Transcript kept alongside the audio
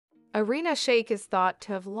Irina Shayk is thought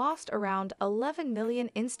to have lost around 11 million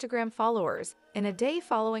Instagram followers in a day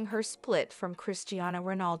following her split from Cristiano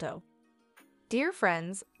Ronaldo. Dear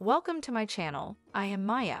friends, welcome to my channel. I am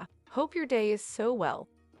Maya. Hope your day is so well.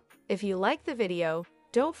 If you like the video,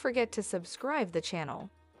 don't forget to subscribe the channel.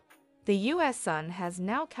 The US Sun has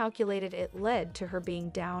now calculated it led to her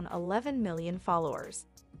being down 11 million followers.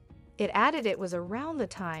 It added it was around the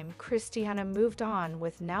time Cristiano moved on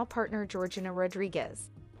with now partner Georgina Rodriguez,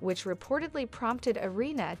 which reportedly prompted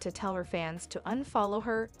Irina to tell her fans to unfollow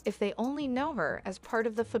her if they only know her as part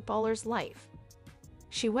of the footballer's life.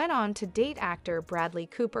 She went on to date actor Bradley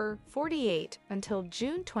Cooper, 48, until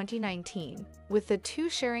June 2019, with the two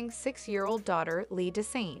sharing 6-year-old daughter Lee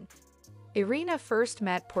Desane. Irina first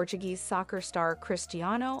met Portuguese soccer star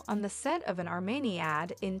Cristiano on the set of an Armani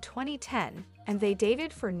ad in 2010, and they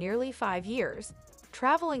dated for nearly 5 years,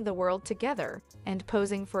 traveling the world together and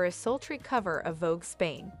posing for a sultry cover of Vogue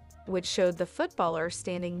Spain, which showed the footballer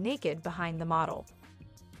standing naked behind the model.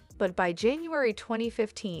 But by January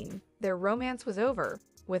 2015, their romance was over,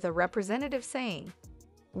 with a representative saying,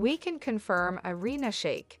 "We can confirm Irina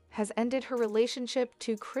Shayk has ended her relationship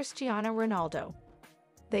to Cristiano Ronaldo."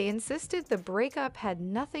 They insisted the breakup had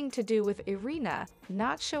nothing to do with Irina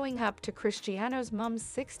not showing up to Cristiano's mom's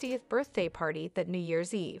 60th birthday party that New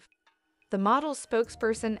Year's Eve. The model's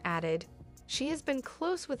spokesperson added, "She has been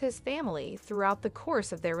close with his family throughout the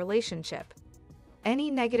course of their relationship. Any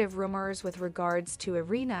negative rumors with regards to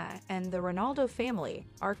Irina and the Ronaldo family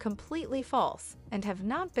are completely false and have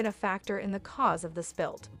not been a factor in the cause of the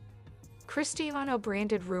spilt." Cristiano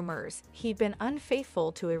branded rumors he'd been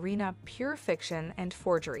unfaithful to Irina pure fiction and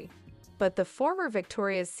forgery. But the former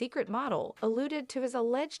Victoria's Secret model alluded to his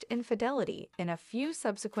alleged infidelity in a few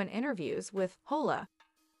subsequent interviews with Hola.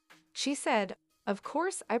 She said, "Of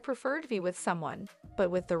course, I prefer to be with someone, but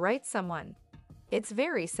with the right someone. It's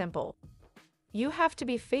very simple. You have to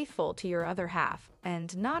be faithful to your other half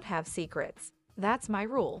and not have secrets. That's my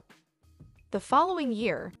rule." The following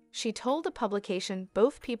year, she told a publication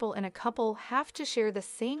both people in a couple have to share the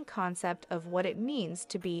same concept of what it means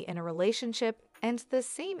to be in a relationship and the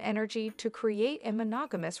same energy to create a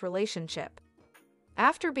monogamous relationship.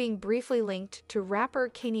 After being briefly linked to rapper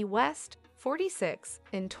Kanye West, 46,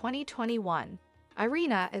 in 2021,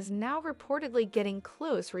 Irina is now reportedly getting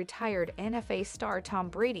close retired NFL star Tom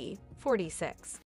Brady, 46.